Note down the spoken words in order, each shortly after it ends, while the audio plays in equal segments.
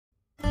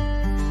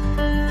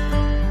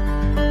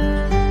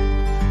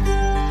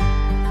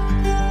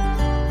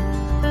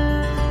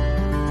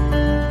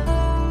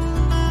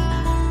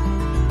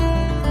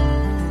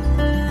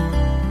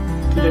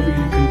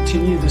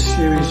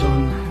series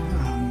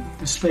on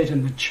the state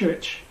and the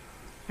church,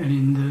 and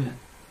in the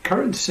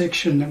current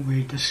section that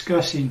we're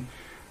discussing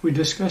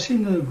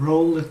the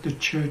role that the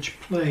church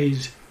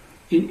plays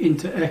in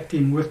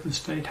interacting with the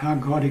state, how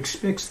God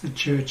expects the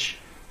church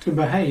to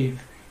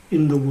behave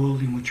in the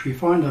world in which we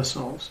find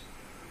ourselves.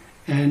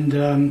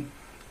 And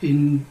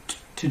in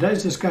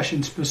today's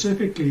discussion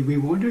specifically, we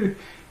want to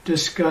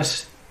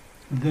discuss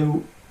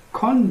the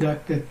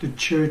conduct that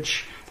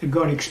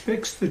God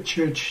expects the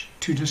church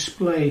to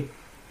display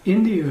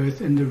in the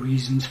earth and the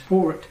reasons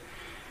for it.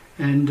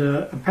 And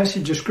a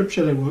passage of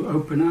scripture that we'll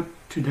open up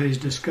today's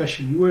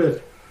discussion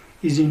with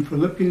is in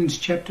Philippians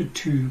chapter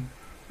 2,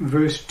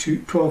 verse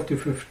 12 to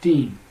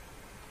 15.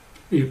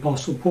 The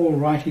Apostle Paul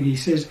writing, he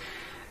says,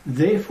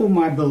 "Therefore,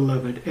 my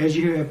beloved, as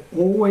you have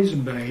always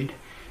obeyed,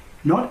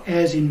 not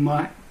as in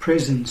my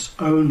presence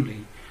only,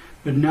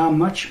 but now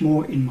much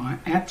more in my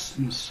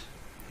absence,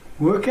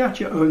 work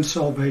out your own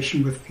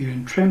salvation with fear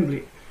and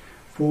trembling.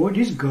 For it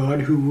is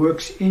God who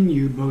works in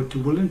you both to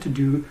will and to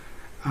do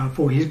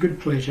for his good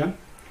pleasure.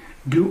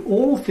 Do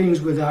all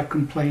things without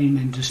complaining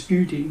and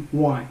disputing."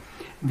 Why?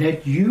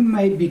 "That you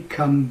may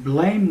become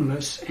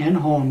blameless and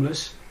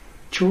harmless,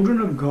 children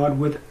of God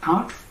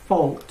without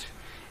fault,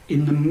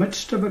 in the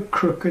midst of a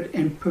crooked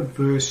and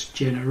perverse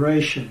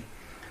generation,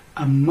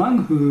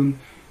 among whom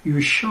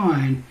you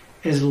shine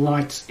as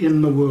lights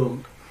in the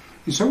world."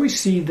 And so we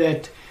see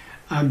that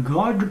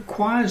God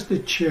requires the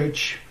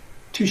church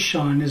to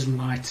shine as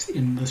lights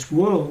in this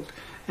world.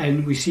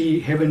 And we see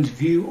heaven's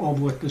view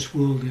of what this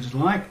world is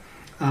like.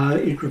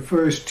 It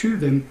refers to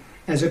them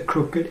as a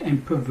crooked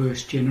and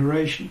perverse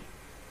generation.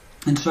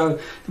 And so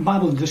the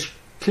Bible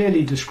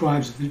clearly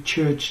describes the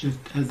church,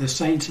 the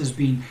saints, as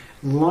being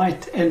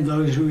light, and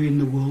those who are in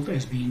the world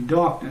as being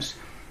darkness.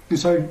 And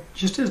so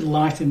just as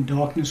light and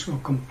darkness are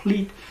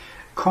complete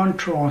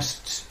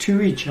contrasts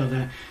to each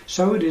other,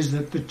 so it is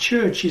that the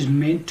church is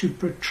meant to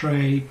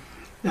portray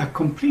a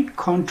complete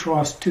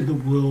contrast to the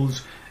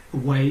world's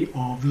way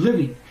of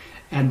living.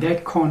 And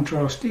that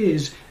contrast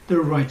is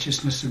the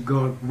righteousness of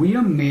God. We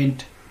are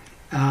meant,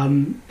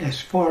 as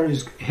far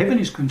as heaven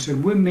is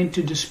concerned, we're meant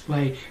to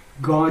display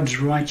God's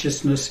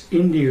righteousness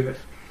in the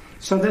earth,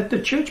 so that the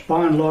church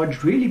by and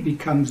large really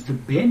becomes the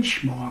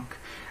benchmark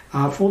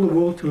for the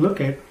world to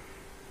look at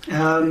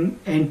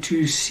and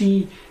to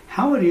see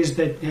how it is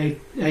that they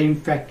in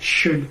fact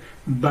should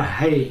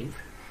behave.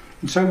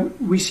 And so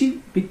we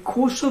see,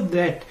 because of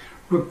that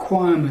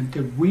requirement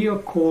that we are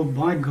called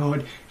by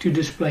God to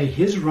display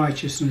his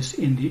righteousness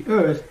in the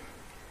earth,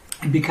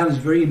 it becomes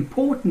very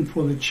important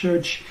for the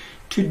church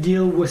to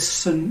deal with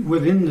sin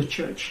within the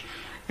church.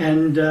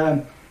 And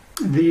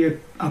the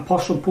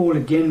Apostle Paul,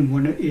 again,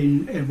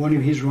 in one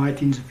of his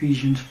writings,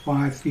 Ephesians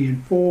 5, 3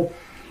 and 4,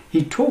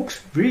 he talks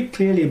very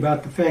clearly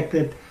about the fact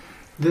that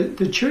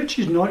the church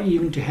is not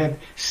even to have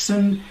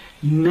sin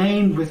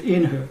named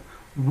within her.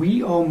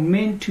 We are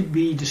meant to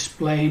be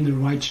displaying the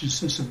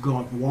righteousness of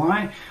God.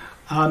 Why?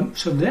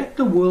 So that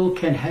the world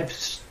can have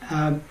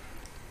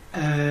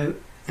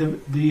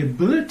the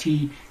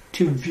ability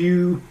to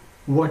view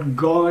what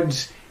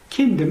God's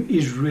kingdom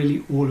is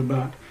really all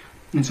about.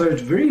 And so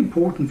it's very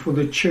important for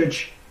the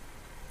church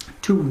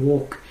to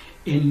walk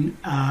in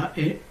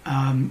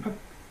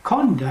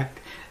conduct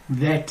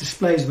that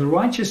displays the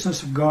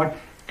righteousness of God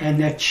and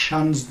that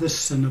shuns the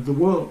sin of the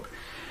world.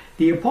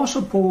 The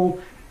Apostle Paul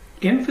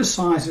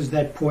emphasizes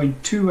that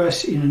point to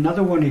us in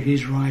another one of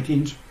his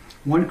writings,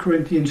 1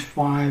 Corinthians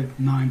 5,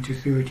 9 to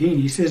 13.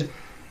 He says,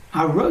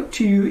 "I wrote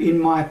to you in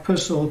my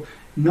epistle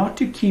not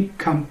to keep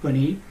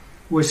company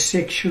with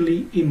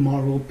sexually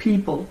immoral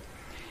people.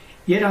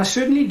 Yet I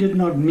certainly did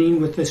not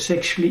mean with the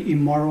sexually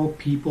immoral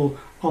people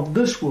of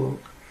this world,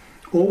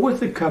 or with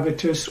the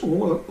covetous,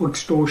 or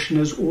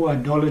extortioners, or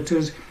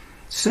idolaters,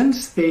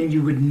 since then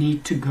you would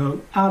need to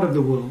go out of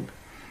the world.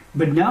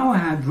 But now I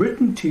have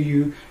written to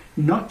you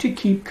not to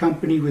keep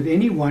company with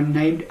anyone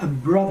named a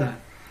brother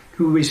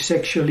who is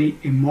sexually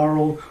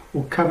immoral,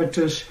 or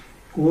covetous,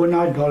 or an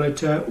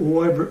idolater,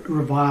 or a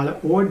reviler,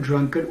 or a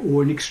drunkard,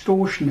 or an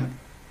extortioner,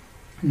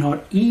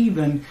 not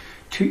even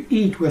to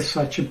eat with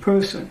such a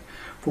person.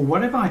 For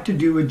what have I to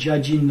do with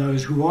judging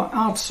those who are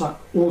outside,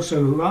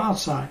 also who are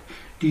outside?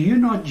 Do you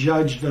not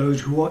judge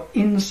those who are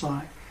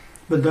inside?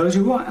 But those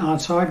who are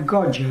outside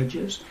God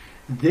judges.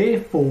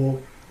 Therefore,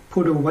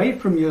 put away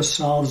from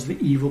yourselves the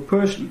evil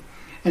person."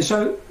 And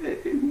so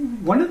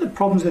one of the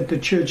problems that the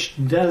church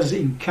does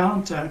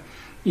encounter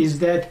is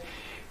that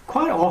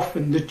quite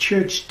often the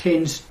church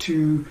tends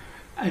to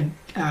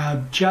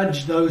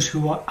judge those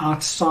who are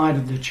outside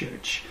of the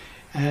church.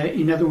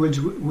 In other words,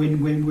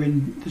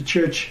 when the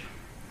church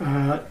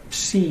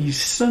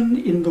sees sin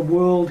in the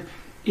world,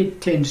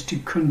 it tends to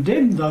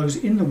condemn those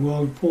in the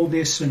world for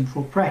their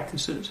sinful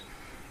practices.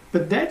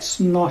 But that's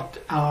not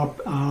our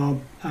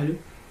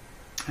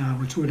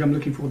what's the word I'm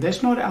looking for?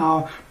 That's not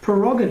our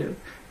prerogative.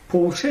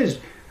 Paul says,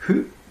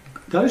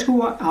 those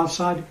who are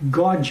outside,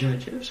 God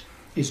judges.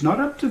 It's not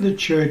up to the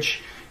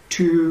church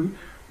to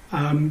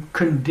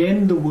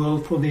condemn the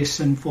world for their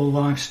sinful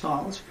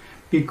lifestyles,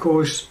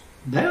 because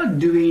they are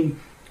doing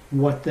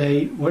what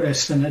a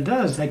sinner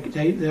does.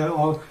 They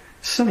are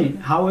sinning.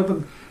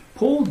 However,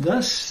 Paul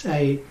does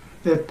say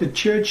that the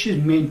church is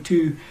meant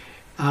to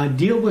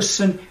deal with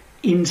sin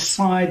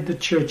inside the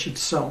church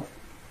itself.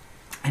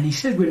 And he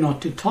said we're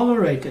not to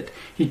tolerate it.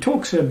 He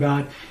talks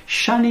about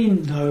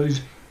shunning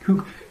those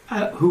who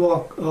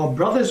are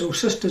brothers or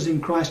sisters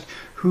in Christ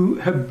who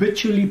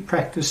habitually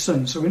practice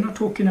sin. So we're not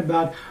talking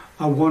about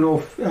a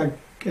one-off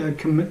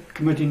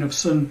committing of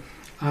sin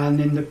and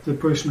then the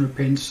person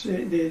repents.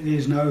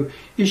 There's no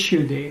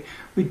issue there.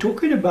 We're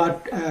talking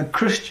about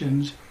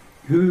Christians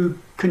who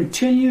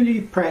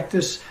continually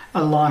practice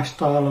a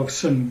lifestyle of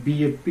sin,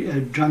 be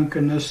it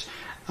drunkenness,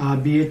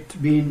 be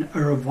it being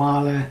a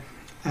reviler,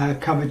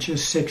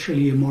 covetous,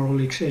 sexually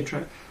immoral,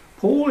 etc.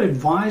 Paul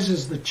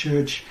advises the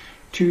church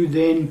to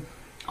then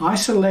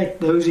isolate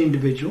those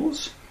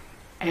individuals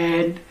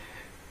and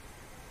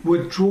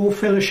withdraw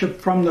fellowship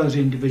from those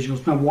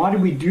individuals. Now, why do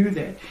we do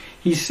that?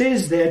 He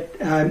says that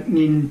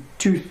in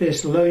 2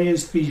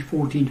 Thessalonians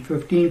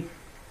 3:14-15,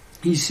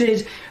 he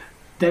says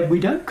that we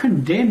don't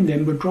condemn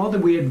them, but rather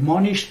we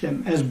admonish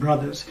them as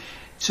brothers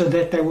so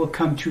that they will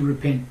come to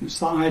repentance.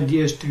 The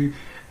idea is to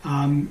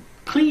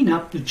clean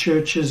up the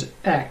church's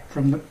act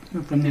from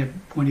their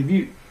point of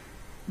view.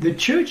 The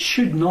church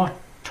should not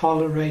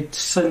tolerate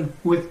sin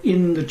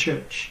within the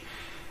church.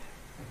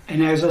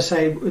 And as I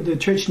say, the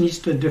church needs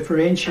to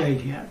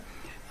differentiate here.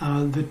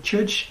 The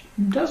church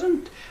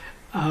doesn't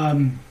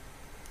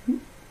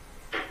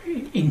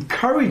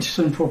encourage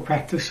sinful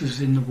practices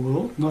in the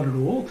world, not at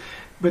all,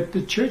 but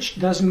the church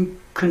doesn't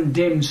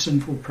condemn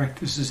sinful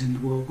practices in the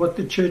world. What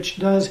the church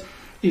does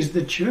is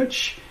the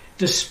church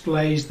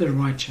displays the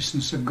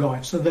righteousness of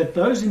God, so that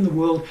those in the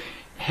world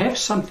have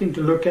something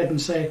to look at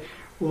and say,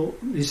 well,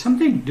 there's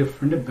something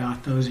different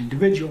about those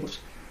individuals,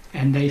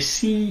 and they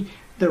see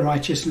the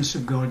righteousness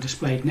of God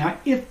displayed. Now,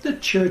 if the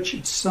church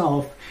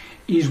itself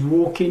is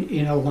walking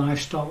in a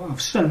lifestyle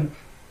of sin,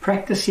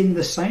 practicing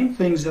the same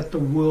things that the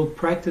world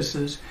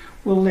practices,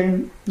 well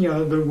then,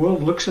 the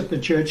world looks at the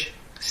church,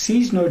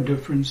 sees no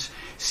difference,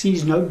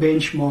 sees no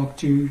benchmark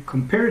to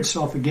compare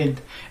itself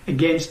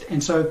against,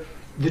 and so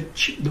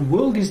the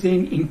world is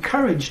then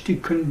encouraged to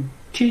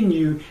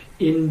continue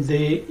in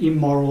their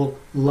immoral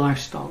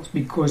lifestyles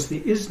because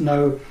there is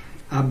no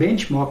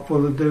benchmark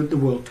for the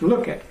world to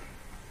look at.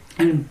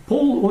 And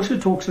Paul also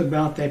talks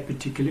about that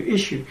particular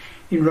issue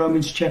in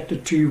Romans chapter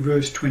 2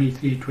 verse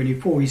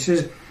 23-24. He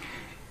says,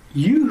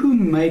 "You who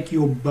make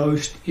your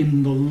boast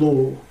in the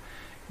law,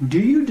 do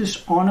you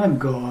dishonor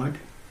God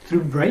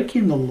through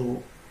breaking the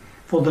law?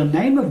 For the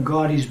name of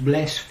God is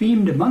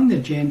blasphemed among the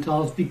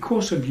Gentiles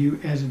because of you,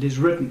 as it is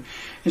written."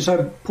 And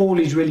so Paul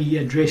is really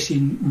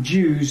addressing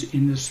Jews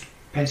in this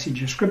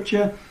passage of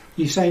Scripture.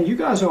 He's saying, you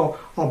guys are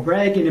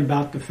bragging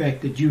about the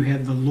fact that you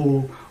have the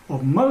law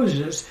of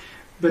Moses,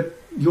 but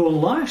your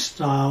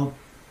lifestyle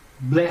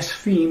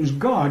blasphemes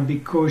God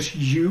because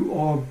you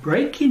are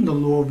breaking the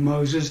law of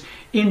Moses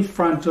in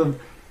front of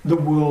the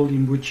world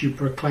in which you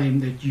proclaim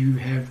that you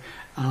have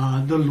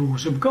the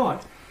laws of God.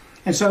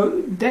 And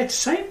so that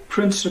same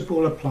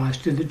principle applies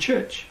to the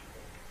church.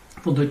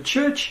 For the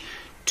church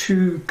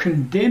to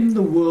condemn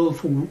the world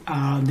for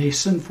their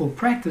sinful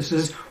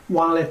practices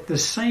while at the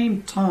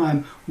same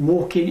time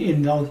walking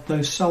in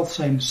those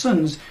self-same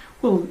sins,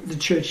 well, the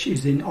church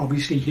is then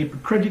obviously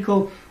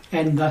hypocritical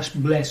and thus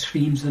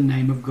blasphemes the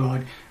name of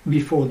God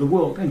before the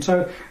world. And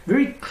so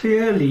very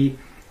clearly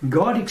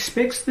God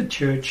expects the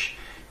church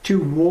to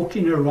walk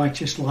in a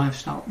righteous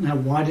lifestyle. Now,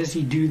 why does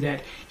he do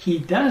that? He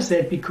does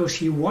that because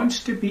he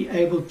wants to be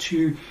able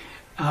to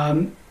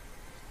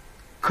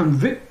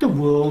convict the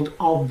world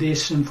of their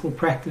sinful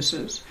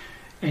practices.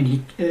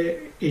 And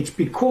it's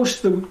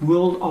because the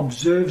world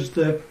observes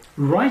the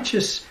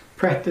righteous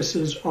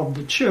practices of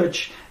the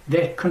church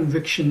that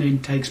conviction then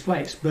takes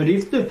place. But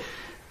if the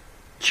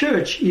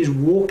church is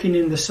walking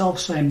in the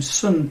self-same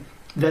sin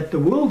that the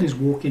world is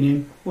walking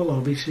in, well,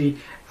 obviously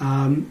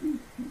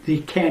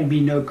there can be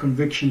no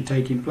conviction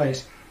taking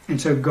place.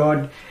 And so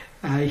God,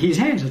 his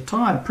hands are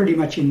tied pretty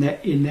much in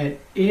that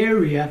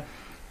area,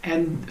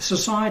 and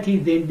society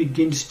then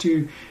begins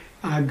to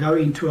go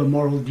into a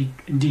moral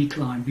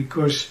decline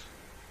because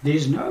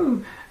there's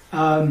no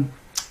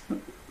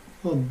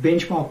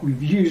benchmark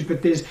we've used,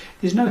 but there's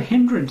no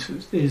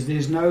hindrances.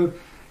 There's no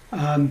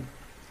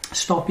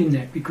stopping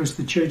that because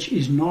the church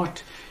is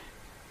not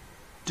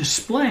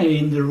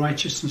displaying the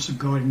righteousness of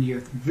God in the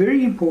earth.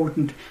 Very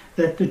important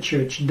that the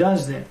church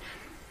does that.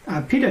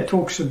 Peter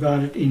talks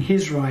about it in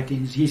his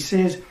writings. He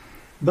says,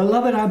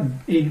 "Beloved,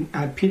 in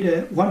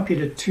 1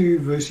 Peter 2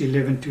 verse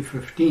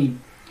 11-15,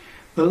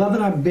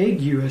 Beloved, I beg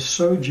you as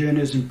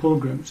sojourners and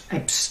pilgrims,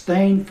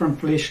 abstain from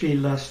fleshly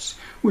lusts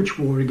which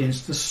war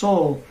against the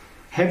soul,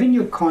 having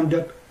your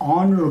conduct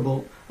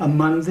honorable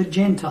among the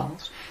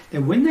Gentiles,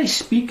 that when they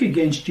speak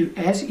against you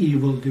as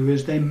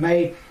evildoers, they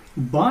may,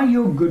 by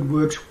your good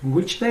works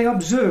which they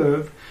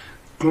observe,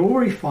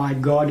 glorify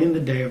God in the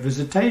day of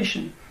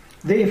visitation.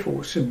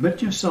 Therefore,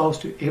 submit yourselves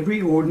to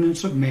every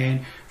ordinance of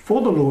man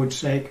for the Lord's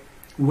sake,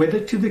 whether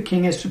to the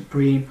king as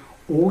supreme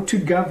or to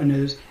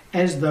governors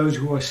as those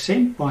who are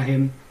sent by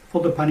him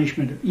for the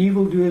punishment of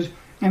evildoers,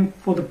 and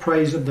for the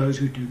praise of those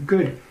who do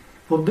good.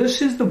 For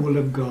this is the will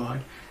of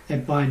God,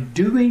 that by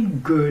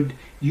doing good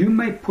you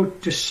may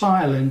put to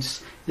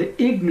silence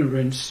the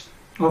ignorance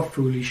of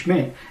foolish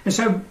men. And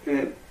so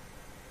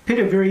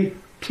Peter very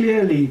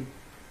clearly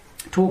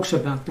talks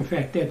about the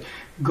fact that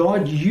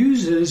God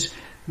uses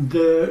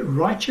the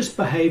righteous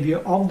behavior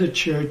of the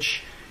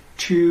church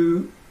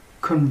to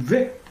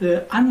convict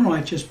the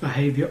unrighteous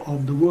behavior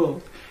of the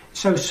world.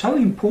 So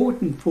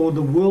important for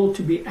the world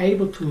to be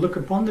able to look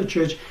upon the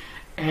church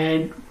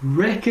and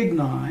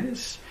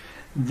recognize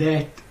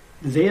that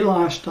their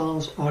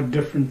lifestyles are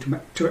different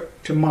to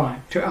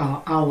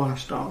our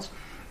lifestyles.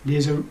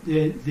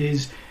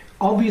 There's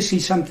obviously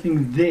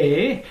something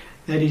there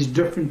that is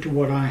different to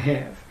what I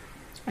have.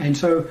 And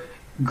so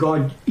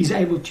God is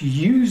able to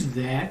use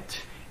that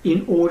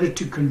in order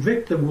to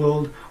convict the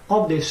world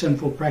of their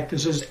sinful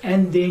practices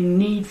and their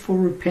need for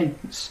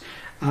repentance.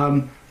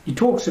 He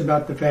talks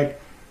about the fact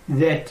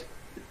that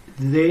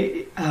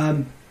they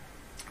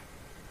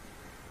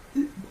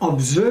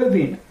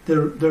observing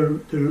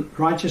the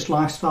righteous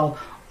lifestyle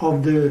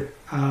of the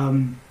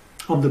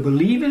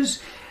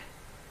believers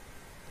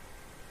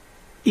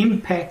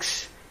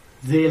impacts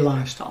their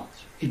lifestyles.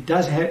 It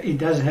does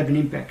have an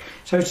impact.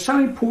 So it's so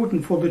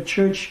important for the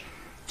church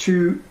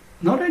to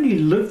not only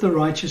live the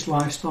righteous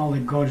lifestyle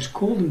that God has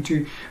called them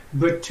to,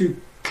 but to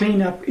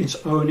clean up its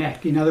own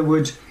act. In other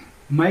words,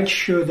 make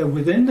sure that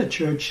within the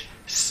church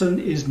sin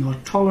is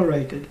not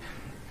tolerated.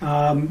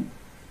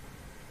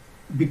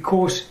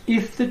 Because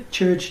if the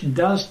church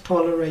does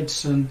tolerate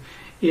sin,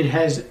 it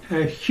has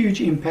a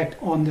huge impact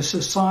on the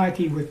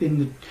society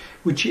within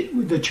which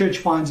the church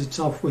finds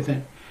itself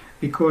within.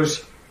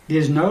 Because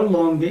there's no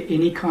longer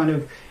any kind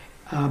of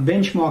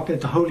benchmark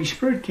that the Holy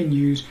Spirit can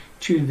use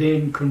to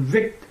then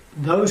convict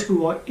those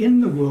who are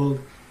in the world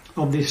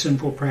of their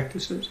sinful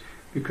practices.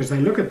 Because they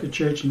look at the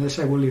church and they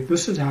say, well, if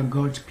this is how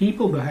God's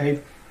people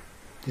behave,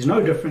 there's no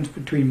difference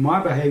between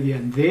my behavior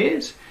and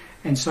theirs,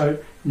 and so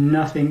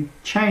nothing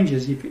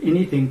changes. If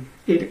anything,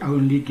 it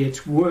only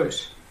gets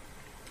worse.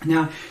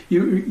 Now,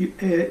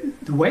 the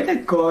way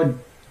that God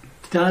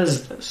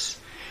does this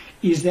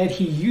is that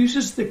he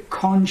uses the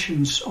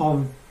conscience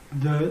of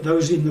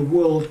those in the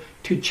world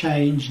to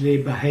change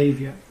their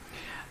behavior.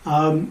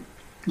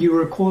 You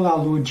recall our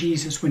Lord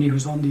Jesus when he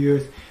was on the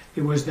earth,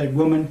 there was that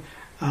woman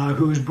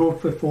who was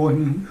brought before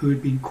him who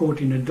had been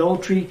caught in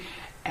adultery,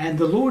 and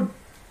the Lord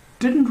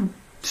didn't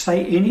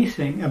say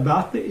anything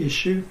about the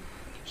issue.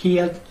 He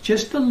had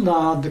just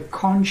allowed the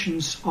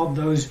conscience of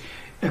those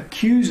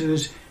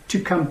accusers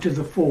to come to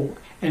the fore.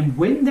 And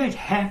when that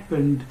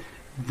happened,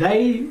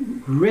 they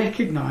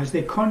recognized,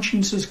 their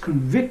consciences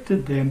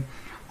convicted them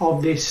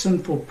of their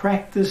sinful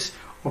practice,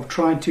 of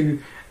trying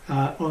to,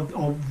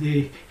 of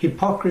the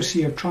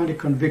hypocrisy of trying to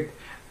convict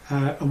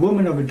a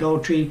woman of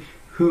adultery,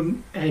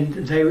 and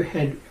they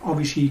had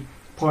obviously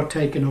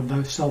partaken of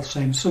those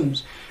self-same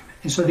sins.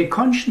 And so their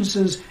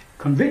consciences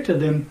convicted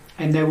them,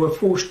 and they were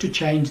forced to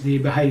change their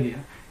behavior.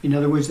 In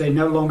other words, they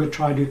no longer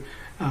tried to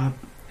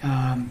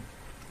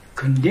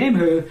condemn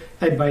her,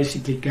 they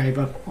basically gave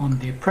up on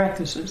their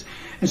practices.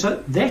 And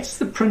so that's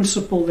the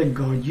principle that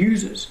God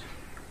uses.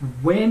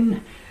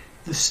 When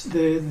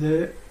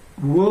the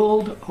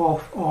world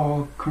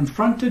are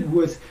confronted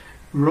with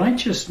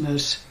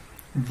righteousness,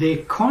 their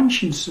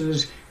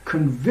consciences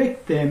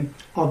convict them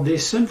of their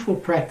sinful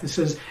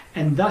practices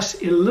and thus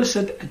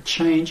elicit a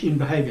change in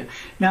behavior.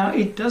 Now,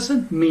 it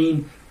doesn't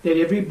mean that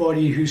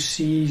everybody who's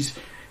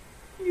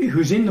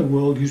in the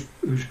world,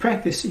 who's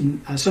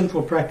practicing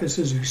sinful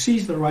practices, who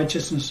sees the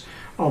righteousness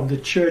of the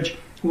church,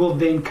 will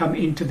then come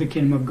into the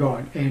kingdom of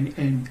God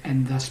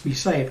and thus be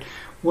saved.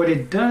 What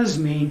it does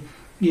mean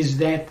is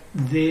that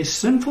their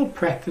sinful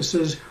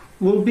practices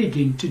will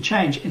begin to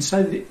change. And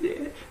so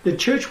the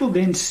church will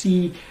then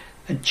see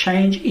a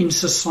change in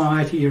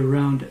society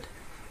around it.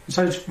 And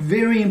so it's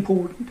very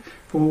important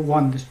for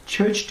one, the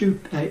church to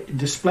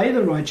display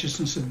the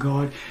righteousness of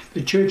God,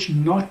 the church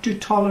not to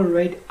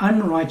tolerate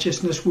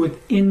unrighteousness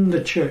within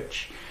the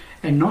church,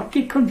 and not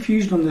get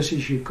confused on this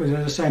issue, because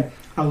as I say,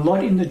 a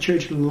lot in the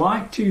church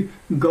like to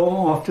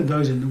go after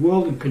those in the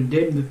world and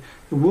condemn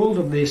the world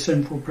of their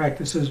sinful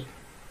practices.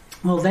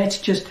 Well, that's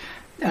just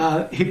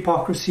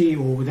hypocrisy,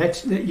 or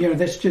that's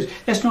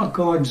not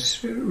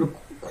God's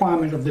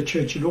requirement of the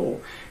church at all.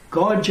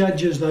 God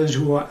judges those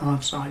who are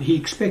outside. He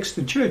expects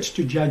the church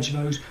to judge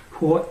those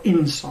who are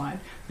inside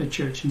the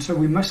church. And so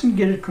we mustn't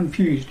get it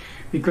confused,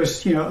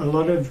 because a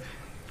lot of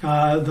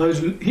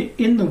those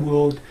in the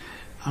world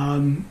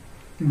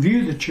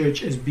view the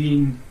church as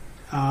being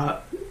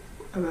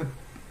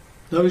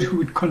those who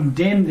would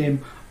condemn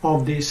them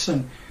of their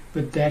sin.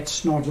 But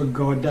that's not what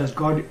God does.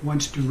 God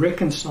wants to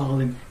reconcile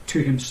them to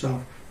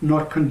himself,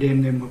 not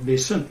condemn them of their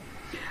sin.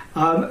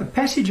 A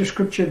passage of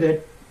scripture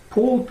that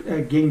Paul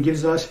again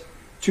gives us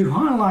to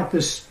highlight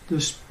this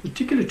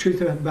particular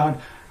truth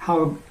about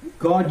how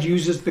God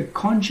uses the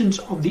conscience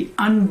of the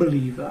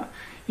unbeliever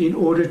in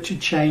order to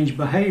change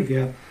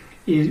behavior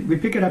is, we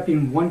pick it up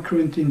in 1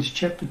 Corinthians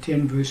chapter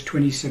 10, verse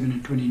 27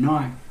 and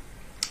 29,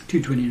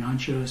 229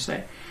 should I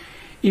say.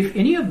 If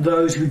any of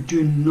those who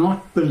do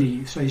not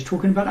believe, so he's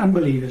talking about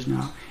unbelievers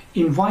now,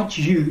 invite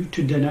you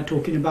to dinner,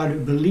 talking about a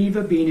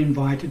believer being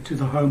invited to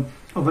the home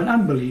of an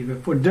unbeliever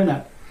for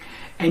dinner,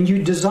 and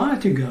you desire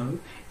to go,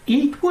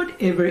 eat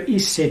whatever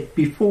is set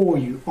before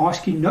you,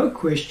 asking no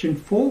question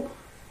for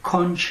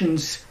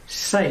conscience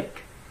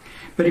sake.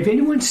 But if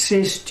anyone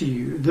says to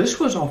you, this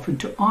was offered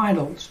to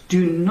idols,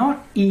 do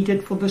not eat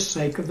it for the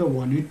sake of the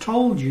one who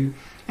told you,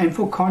 and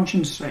for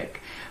conscience sake.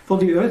 For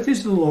the earth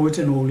is the Lord's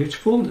and all its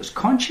fullness.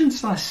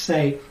 Conscience, I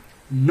say,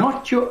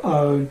 not your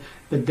own,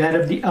 but that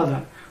of the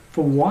other.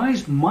 For why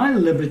is my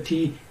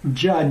liberty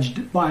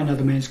judged by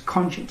another man's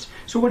conscience?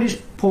 So what is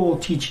Paul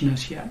teaching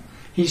us here?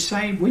 He's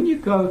saying when you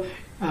go,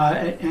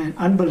 an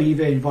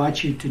unbeliever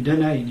invites you to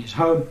dinner in his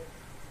home,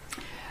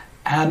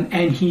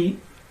 and he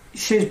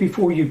says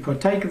before you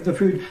partake of the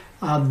food,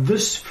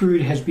 this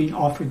food has been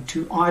offered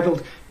to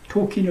idols,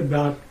 talking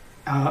about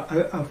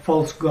a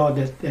false god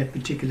that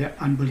particular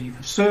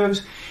unbeliever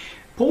serves.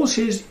 Paul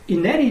says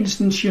in that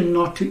instance you're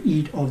not to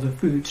eat of the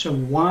food. So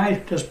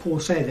why does Paul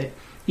say that?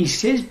 He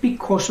says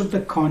because of the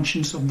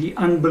conscience of the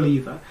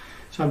unbeliever.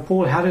 So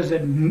Paul, how does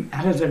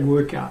that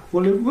work out?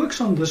 Well, it works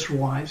on this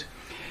wise.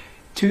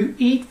 To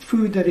eat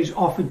food that is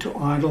offered to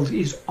idols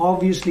is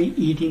obviously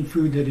eating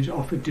food that is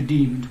offered to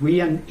demons. We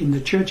in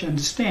the church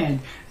understand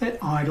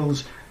that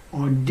idols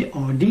are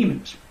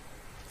demons.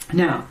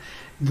 Now,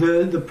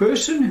 the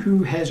person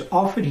who has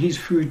offered his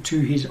food to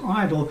his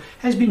idol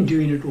has been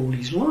doing it all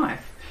his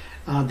life.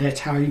 That's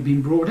how he's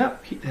been brought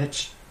up.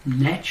 That's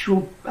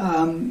natural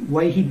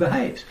way he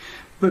behaves.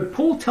 But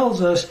Paul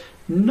tells us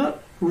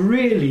not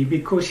really,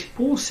 because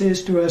Paul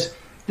says to us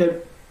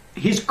that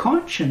his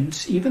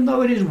conscience, even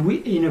though it is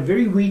in a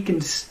very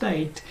weakened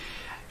state,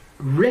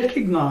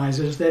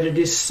 recognizes that it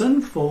is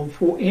sinful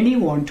for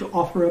anyone to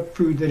offer up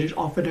food that is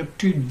offered up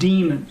to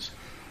demons.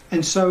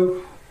 And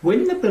so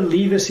when the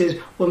believer says,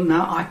 well,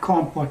 now I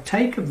can't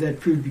partake of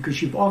that food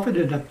because you've offered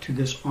it up to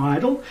this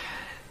idol,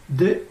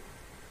 the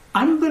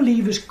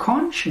unbeliever's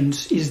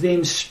conscience is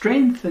then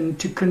strengthened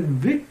to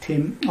convict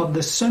him of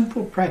the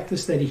sinful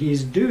practice that he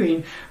is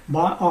doing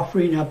by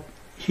offering up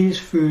his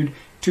food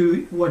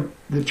to what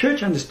the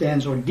church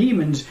understands are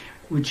demons,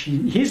 which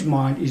in his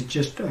mind is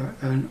just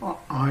an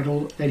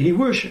idol that he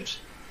worships.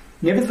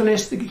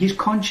 Nevertheless, his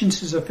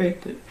conscience is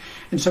affected.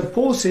 And so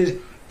Paul says,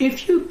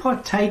 if you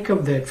partake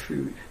of that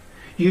food,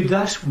 you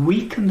thus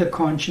weaken the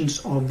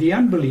conscience of the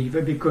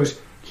unbeliever, because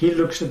he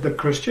looks at the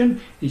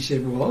Christian, he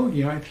said, well,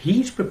 if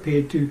he's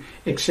prepared to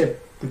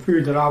accept the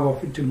food that I've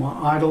offered to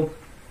my idol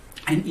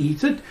and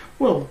eat it,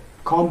 well,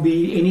 can't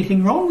be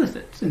anything wrong with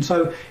it. And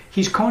so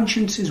his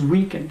conscience is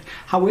weakened.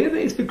 However,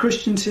 if the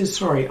Christian says,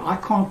 sorry, I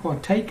can't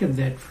partake of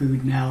that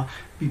food now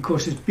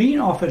because it's been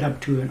offered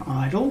up to an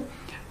idol,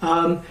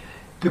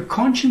 the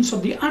conscience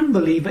of the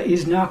unbeliever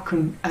is now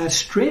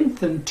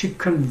strengthened to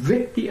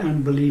convict the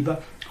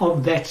unbeliever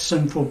of that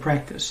sinful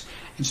practice.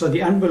 And so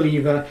the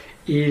unbeliever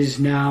is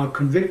now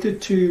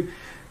convicted to,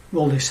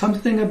 well, there's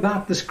something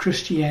about this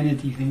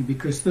Christianity thing,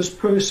 because this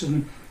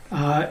person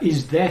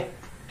is that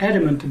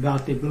adamant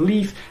about their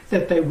belief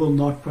that they will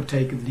not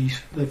partake of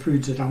the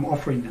foods that I'm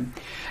offering them.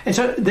 And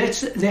so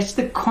that's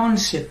the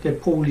concept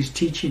that Paul is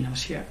teaching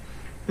us here.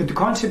 But the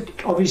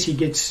concept obviously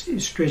gets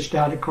stretched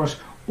out across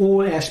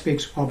all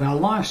aspects of our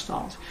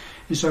lifestyles.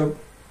 And so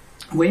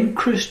when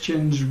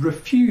Christians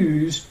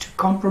refuse to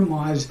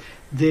compromise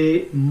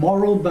their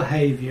moral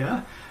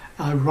behavior,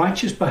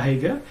 righteous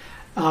behavior,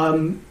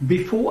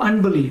 before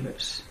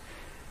unbelievers,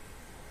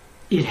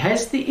 it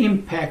has the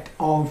impact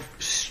of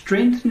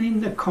strengthening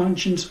the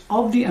conscience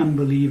of the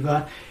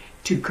unbeliever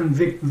to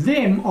convict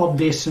them of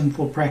their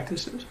sinful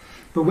practices.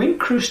 But when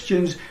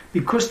Christians,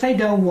 because they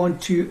don't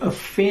want to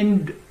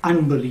offend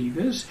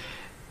unbelievers,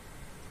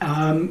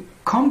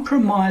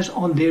 compromise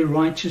on their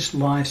righteous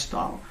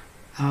lifestyle,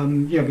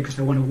 because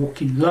they want to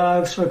walk in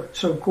love,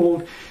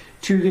 so-called,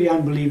 to the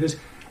unbelievers,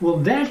 well,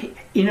 that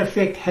in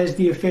effect has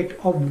the effect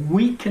of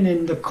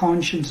weakening the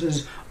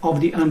consciences of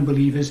the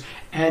unbelievers,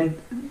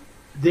 and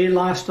their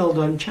lifestyle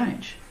don't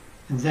change.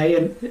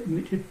 They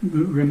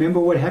remember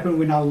what happened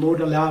when our Lord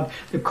allowed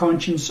the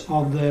conscience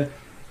of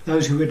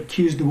those who had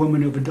accused the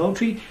woman of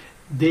adultery.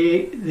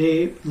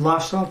 Their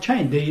lifestyle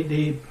changed.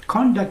 Their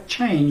conduct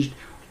changed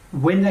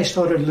when they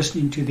started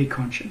listening to their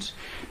conscience.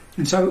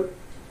 And so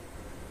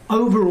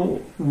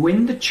overall,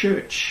 when the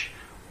church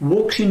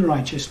walks in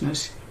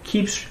righteousness,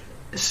 keeps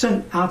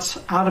sin out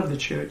of the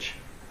church,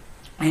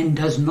 and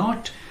does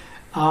not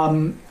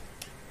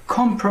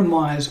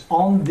compromise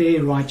on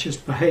their righteous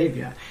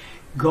behavior,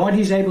 God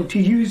is able to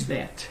use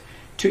that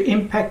to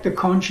impact the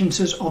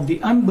consciences of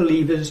the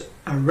unbelievers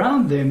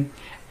around them,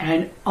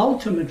 and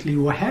ultimately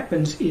what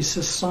happens is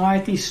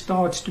society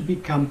starts to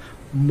become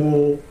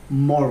more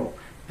moral.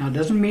 Now, it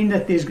doesn't mean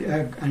that there's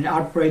an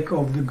outbreak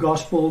of the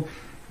gospel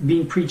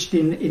being preached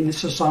in the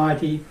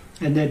society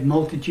and that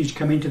multitudes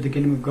come into the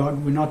kingdom of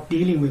God. We're not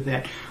dealing with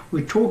that.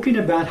 We're talking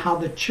about how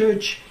the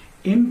church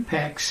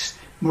impacts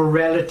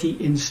morality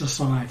in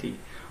society.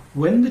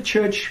 When the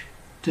church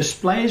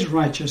displays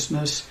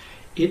righteousness,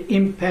 it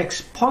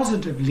impacts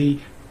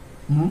positively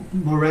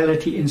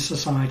morality in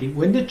society.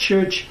 When the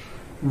church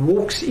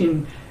walks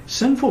in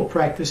sinful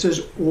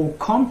practices or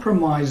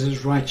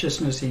compromises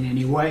righteousness in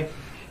any way,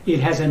 it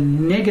has a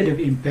negative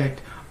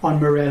impact on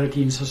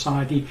morality in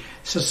society.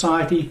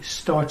 Society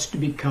starts to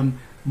become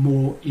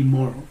more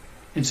immoral.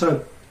 And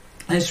so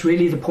that's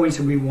really the points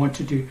that we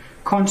wanted to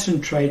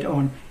concentrate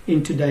on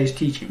in today's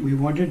teaching. We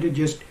wanted to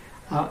just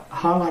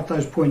highlight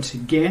those points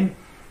again.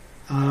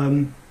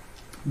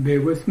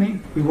 Bear with me.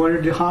 We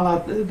wanted to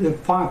highlight the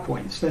 5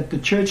 points that the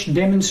church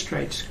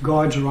demonstrates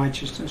God's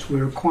righteousness.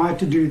 We're required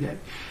to do that.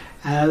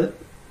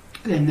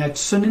 And that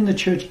sin in the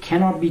church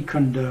cannot be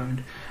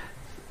condoned.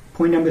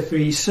 Point number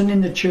 3, sin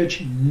in the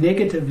church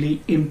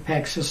negatively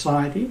impacts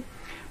society.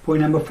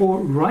 Point number 4,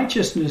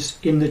 righteousness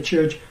in the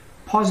church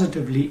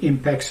positively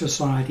impacts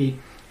society.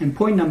 And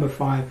point number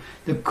 5,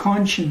 the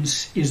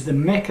conscience is the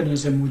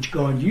mechanism which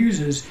God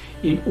uses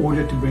in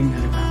order to bring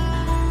that about.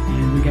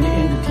 And we're going to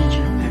end the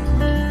teaching on that.